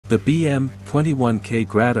The BM-21K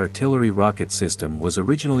Grad artillery rocket system was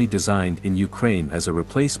originally designed in Ukraine as a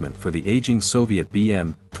replacement for the aging Soviet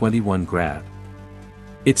BM-21 Grad.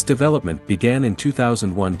 Its development began in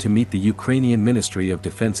 2001 to meet the Ukrainian Ministry of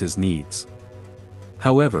Defense's needs.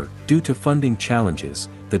 However, due to funding challenges,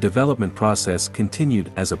 the development process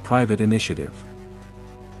continued as a private initiative.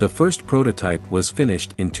 The first prototype was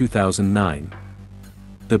finished in 2009.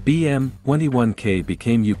 The BM-21K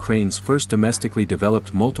became Ukraine's first domestically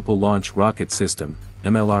developed multiple launch rocket system,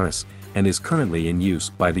 MLRS, and is currently in use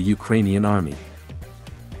by the Ukrainian Army.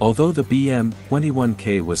 Although the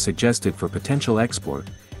BM-21K was suggested for potential export,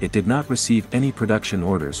 it did not receive any production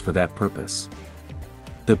orders for that purpose.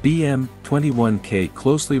 The BM-21K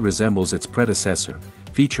closely resembles its predecessor,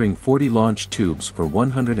 featuring 40 launch tubes for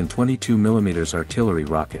 122mm artillery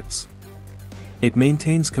rockets. It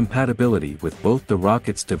maintains compatibility with both the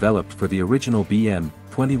rockets developed for the original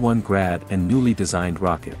BM-21 Grad and newly designed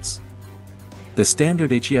rockets. The standard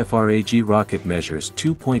HEFRAG rocket measures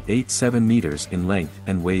 2.87 meters in length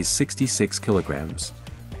and weighs 66 kilograms.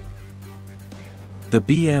 The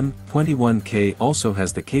BM-21K also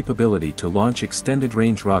has the capability to launch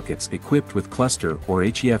extended-range rockets equipped with cluster or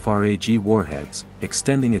HEFRAG warheads,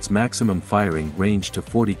 extending its maximum firing range to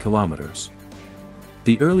 40 kilometers.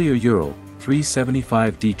 The earlier Ural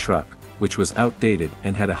 375D truck, which was outdated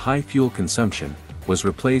and had a high fuel consumption, was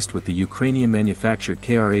replaced with the Ukrainian-manufactured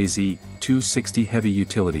KRAZ-260 heavy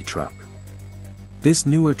utility truck. This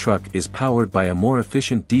newer truck is powered by a more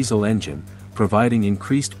efficient diesel engine, providing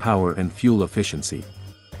increased power and fuel efficiency.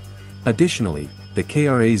 Additionally, the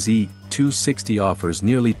KRAZ-260 offers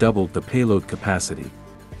nearly double the payload capacity.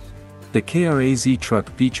 The KRAZ truck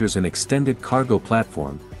features an extended cargo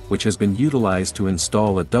platform, which has been utilized to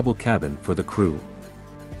install a double cabin for the crew.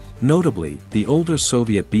 Notably, the older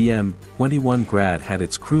Soviet BM-21 Grad had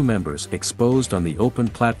its crew members exposed on the open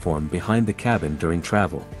platform behind the cabin during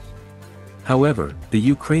travel. However, the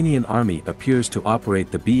Ukrainian Army appears to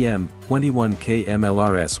operate the BM-21K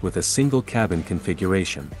MLRS with a single cabin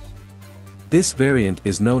configuration. This variant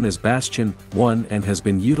is known as Bastion 1 and has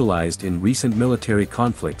been utilized in recent military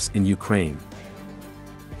conflicts in Ukraine.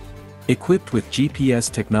 Equipped with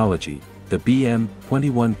GPS technology, the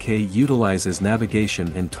BM-21K utilizes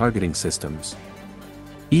navigation and targeting systems.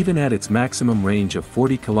 Even at its maximum range of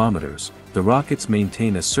 40 kilometers, the rockets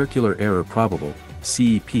maintain a circular error probable,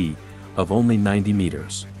 CEP, of only 90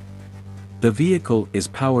 meters. The vehicle is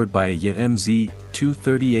powered by a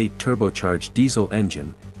YMZ-238 turbocharged diesel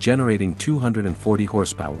engine, generating 240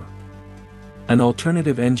 horsepower. An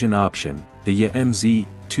alternative engine option, the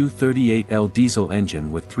YMZ-238L diesel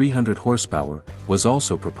engine with 300 horsepower, was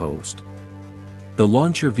also proposed. The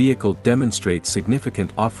launcher vehicle demonstrates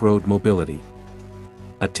significant off-road mobility.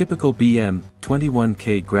 A typical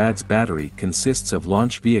BM-21K Grad's battery consists of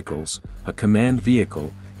launch vehicles, a command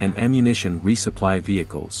vehicle, and ammunition resupply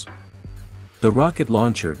vehicles. The rocket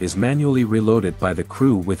launcher is manually reloaded by the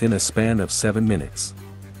crew within a span of 7 minutes.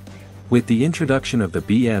 With the introduction of the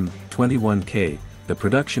BM-21K, the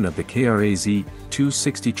production of the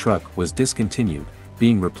KRAZ-260 truck was discontinued,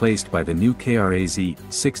 being replaced by the new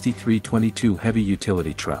KRAZ-6322 heavy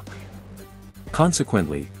utility truck.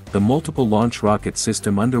 Consequently, the multiple launch rocket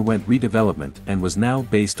system underwent redevelopment and was now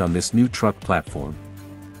based on this new truck platform.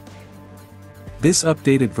 This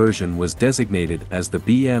updated version was designated as the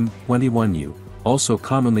BM-21U, also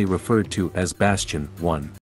commonly referred to as Bastion 1.